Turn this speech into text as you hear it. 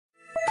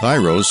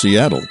Cairo,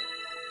 Seattle.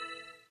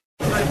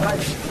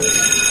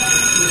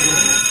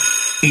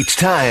 It's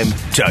time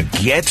to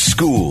get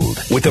schooled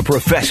with the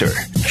professor,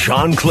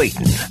 John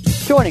Clayton.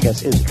 Joining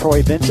us is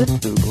Troy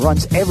Vincent, who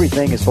runs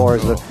everything as far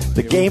as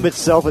the game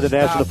itself of the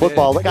National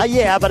Football League.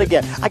 But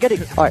again, I got to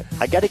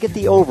get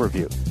the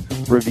overview.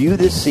 Review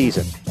this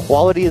season,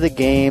 quality of the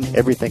game,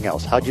 everything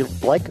else. How'd you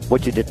like?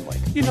 What you didn't like?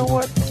 You know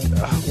what?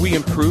 We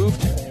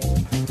improved.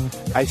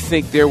 I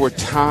think there were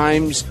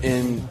times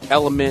and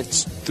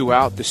elements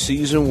throughout the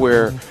season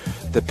where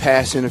the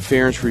pass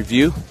interference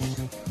review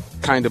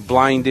kind of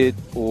blinded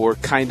or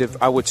kind of,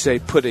 I would say,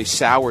 put a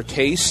sour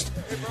taste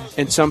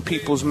in some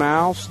people's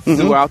mouths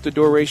throughout the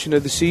duration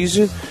of the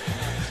season.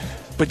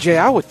 But, Jay,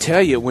 I would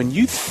tell you, when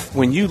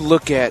you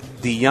look at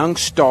the young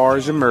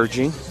stars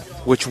emerging,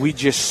 which we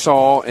just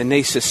saw, and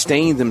they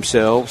sustained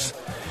themselves,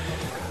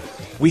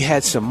 we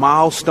had some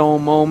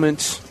milestone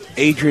moments.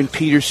 Adrian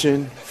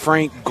Peterson,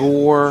 Frank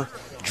Gore,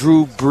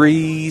 Drew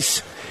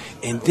Brees,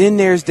 and then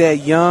there's that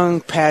young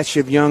patch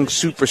of young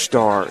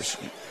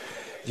superstars.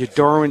 Your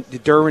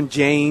Derwin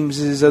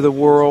Jameses of the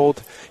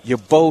world, your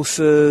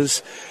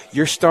Bosas.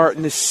 You're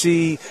starting to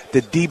see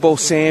the Deebo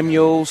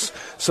Samuels.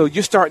 So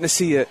you're starting to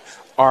see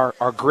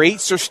our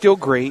greats are still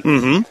great.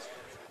 Mm-hmm.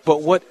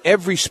 But what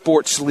every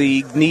sports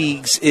league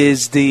needs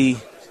is the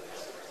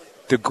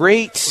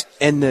greats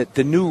and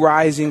the new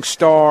rising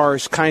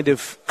stars kind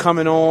of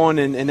coming on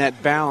and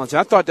that balance.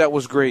 I thought that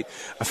was great.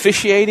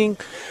 Officiating,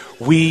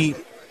 we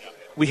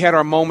had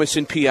our moments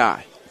in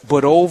PI.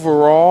 But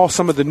overall,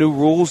 some of the new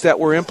rules that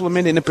were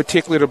implemented, in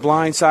particular the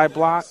blindside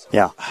block,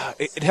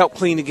 it helped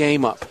clean the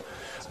game up.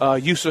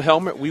 Use of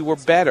helmet, we were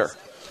better.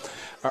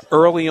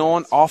 Early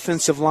on,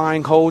 offensive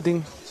line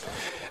holding,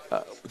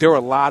 there were a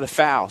lot of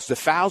fouls. The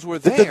fouls were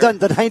there.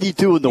 The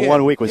 92 in the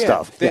 1 week was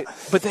tough.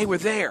 But they were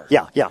there.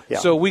 Yeah.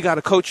 So we got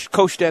to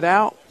coach that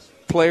out.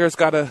 Players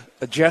got to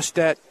adjust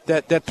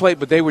that play,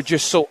 but they were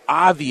just so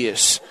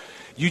obvious.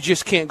 You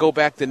just can't go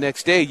back the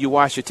next day. You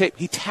watch the tape.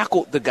 He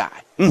tackled the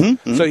guy.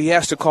 Mm-hmm. So he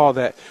has to call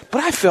that.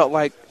 But I felt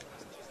like,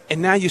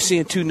 and now you're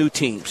seeing two new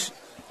teams.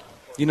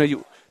 You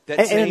know,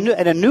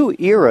 and a new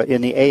era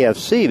in the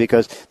AFC,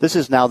 because this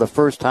is now the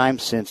first time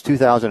since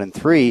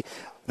 2003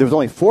 there was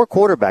only 4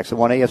 quarterbacks that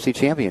won AFC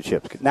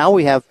championships. Now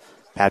we have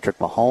Patrick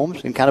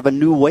Mahomes and kind of a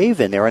new wave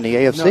in there in the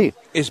AFC. No,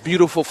 it's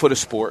beautiful for the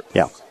sport.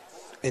 Yeah.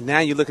 And now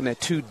you're looking at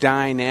two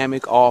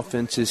dynamic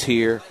offenses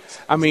here.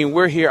 I mean,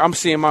 we're here. I'm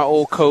seeing my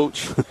old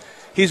coach.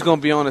 He's going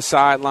to be on the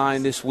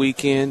sideline this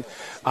weekend.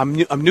 I'm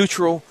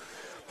neutral,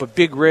 but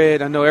Big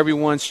Red, I know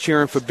everyone's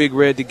cheering for Big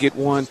Red to get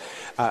one.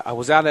 I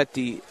was out at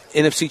the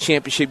NFC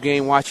Championship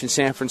game watching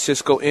San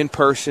Francisco in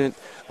person,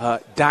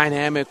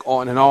 dynamic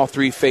in all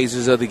 3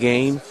 phases of the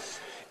game.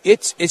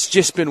 It's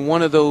just been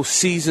one of those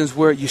seasons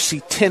where you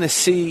see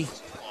Tennessee,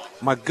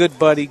 my good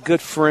buddy,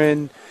 good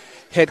friend,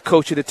 head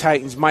coach of the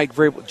Titans, Mike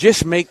Vrabel,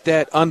 just make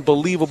that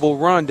unbelievable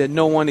run that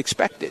no one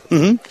expected.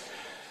 Mm-hmm.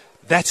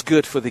 That's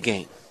good for the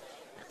game.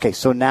 Okay,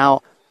 so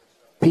now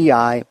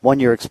PI,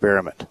 1-year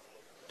experiment.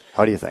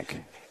 How do you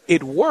think?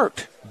 It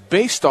worked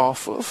based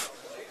off of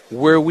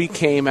where we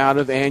came out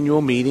of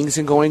annual meetings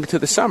and going into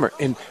the summer.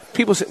 And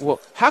people say,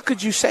 well, how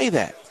could you say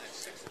that?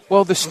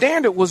 Well, the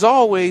standard was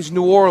always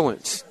New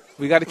Orleans.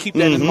 We got to keep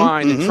that in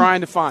mind and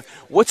trying to find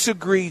what's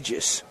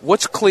egregious,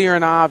 what's clear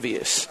and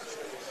obvious.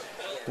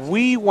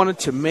 We wanted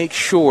to make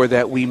sure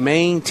that we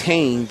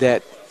maintained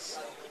that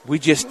we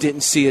just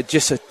didn't see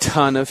just a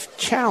ton of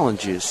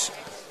challenges,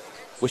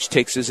 which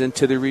takes us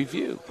into the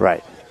review.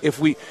 Right. If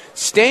we,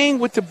 staying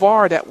with the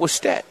bar that was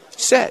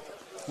set,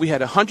 we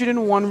had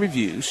 101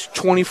 reviews,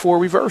 24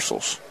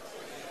 reversals.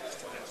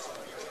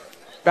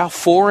 About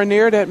 4 in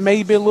there that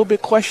may be a little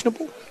bit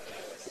questionable.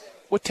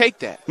 We'll take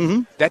that.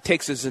 Mm-hmm. That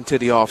takes us into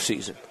the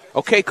offseason.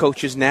 Okay,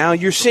 coaches, now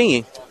you're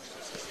seeing.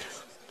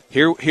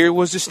 Here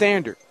was the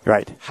standard.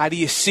 Right. How do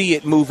you see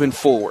it moving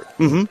forward?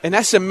 Mm-hmm. And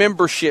that's a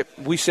membership.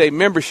 We say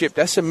membership.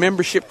 That's a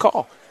membership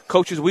call.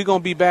 Coaches, we're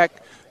going to be back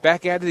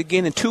at it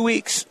again in 2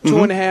 weeks,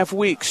 2.5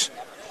 weeks.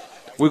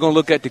 We're going to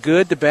look at the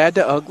good, the bad,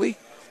 the ugly.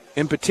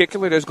 In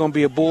particular, there's going to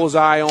be a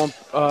bullseye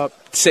on,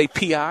 say,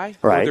 PI,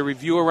 or the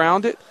review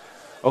around it.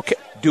 Okay,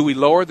 do we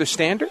lower the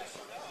standard?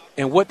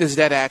 And what does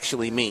that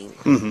actually mean?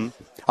 Mm-hmm.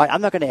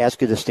 I'm not going to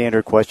ask you the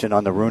standard question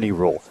on the Rooney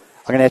Rule.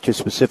 I'm going to ask you a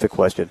specific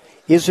question.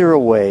 Is there a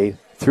way,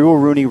 through a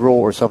Rooney Rule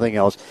or something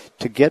else,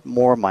 to get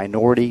more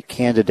minority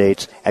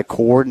candidates at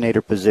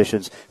coordinator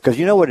positions? Because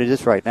you know what it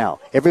is right now.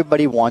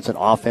 Everybody wants an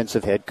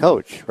offensive head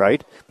coach,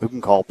 right, who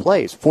can call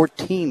plays.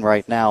 14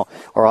 right now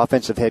are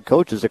offensive head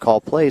coaches that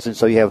call plays, and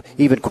so you have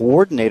even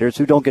coordinators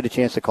who don't get a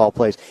chance to call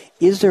plays.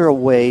 Is there a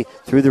way,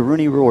 through the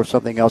Rooney Rule or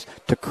something else,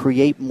 to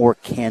create more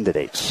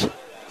candidates?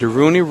 The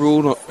Rooney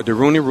Rule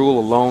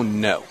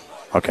alone, no.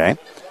 Okay.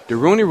 The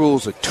Rooney Rule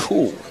is a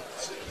tool,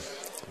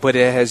 but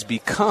it has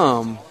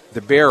become the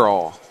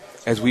bear-all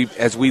as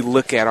we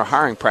look at our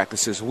hiring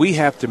practices. We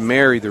have to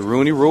marry the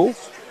Rooney Rule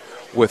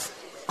with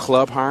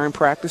club hiring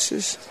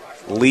practices,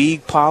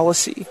 league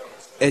policy,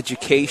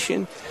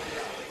 education.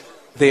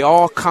 They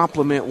all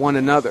complement one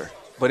another,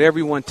 but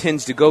everyone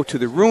tends to go to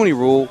the Rooney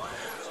Rule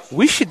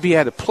we should be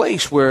at a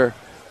place where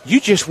you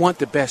just want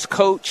the best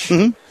coach,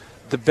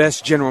 the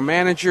best general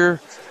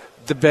manager,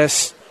 the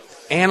best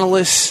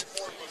analysts.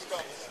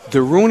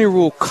 The Rooney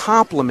Rule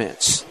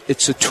complements.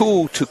 It's a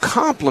tool to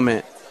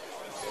complement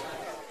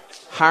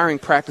hiring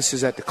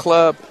practices at the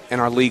club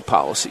and our league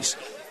policies.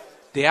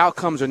 The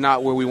outcomes are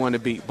not where we want to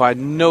be by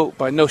no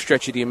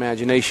stretch of the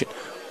imagination.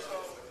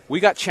 We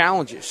got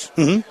challenges.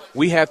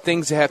 We have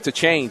things that have to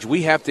change.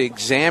 We have to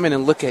examine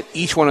and look at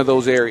each one of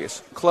those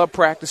areas. Club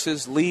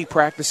practices, league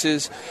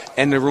practices,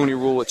 and the Rooney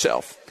Rule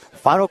itself.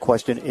 Final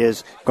question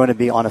is going to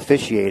be on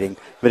officiating,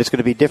 but it's going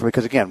to be different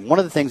because, again, one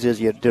of the things is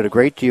you did a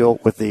great deal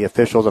with the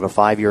officials on a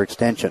 5-year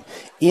extension.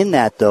 In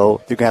that,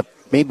 though, you're going to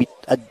have maybe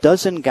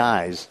 24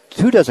 guys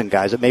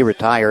that may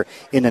retire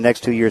in the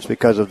next 2 years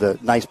because of the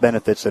nice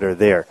benefits that are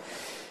there.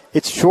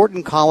 It's short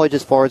in college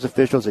as far as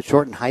officials. It's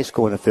short in high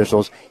school and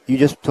officials. You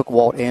just took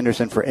Walt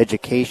Anderson for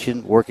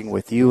education, working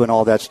with you and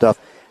all that stuff.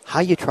 How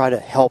you try to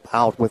help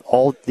out with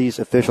all these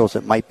officials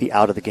that might be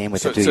out of the game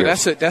within 2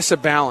 years. So that's a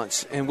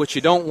balance. And what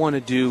you don't want to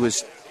do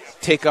is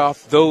take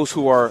off those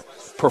who are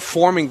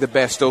performing the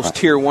best, those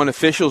Tier 1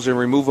 officials, and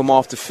remove them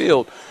off the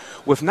field.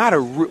 We got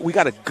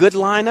a good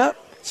lineup.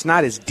 It's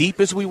not as deep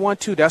as we want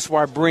to. That's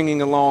why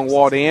bringing along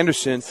Walt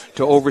Anderson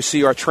to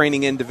oversee our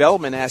training and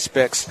development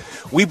aspects,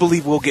 we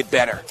believe we'll get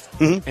better.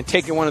 And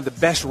taking one of the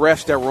best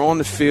refs that were on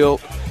the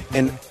field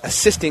and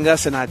assisting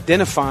us in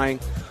identifying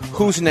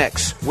who's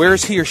next, where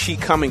is he or she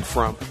coming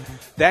from.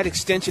 That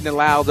extension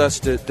allowed us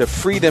the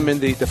freedom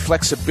and the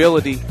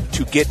flexibility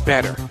to get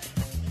better.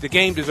 The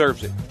game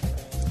deserves it.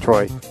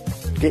 Troy,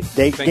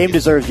 game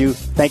deserves you.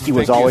 Thank you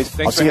as always.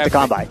 I'll see you at the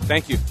Combine.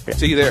 Thank you. Yeah.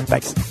 See you there.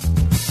 Thanks.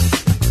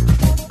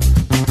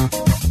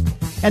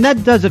 And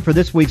that does it for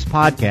this week's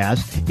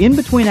podcast. In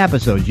between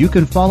episodes, you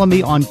can follow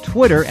me on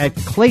Twitter at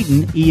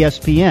Clayton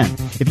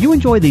ESPN. If you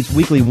enjoy these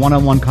weekly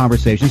one-on-one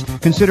conversations,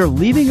 consider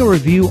leaving a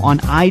review on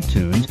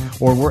iTunes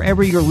or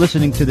wherever you're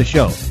listening to the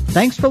show.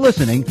 Thanks for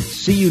listening.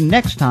 See you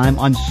next time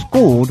on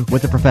Schooled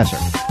with the Professor.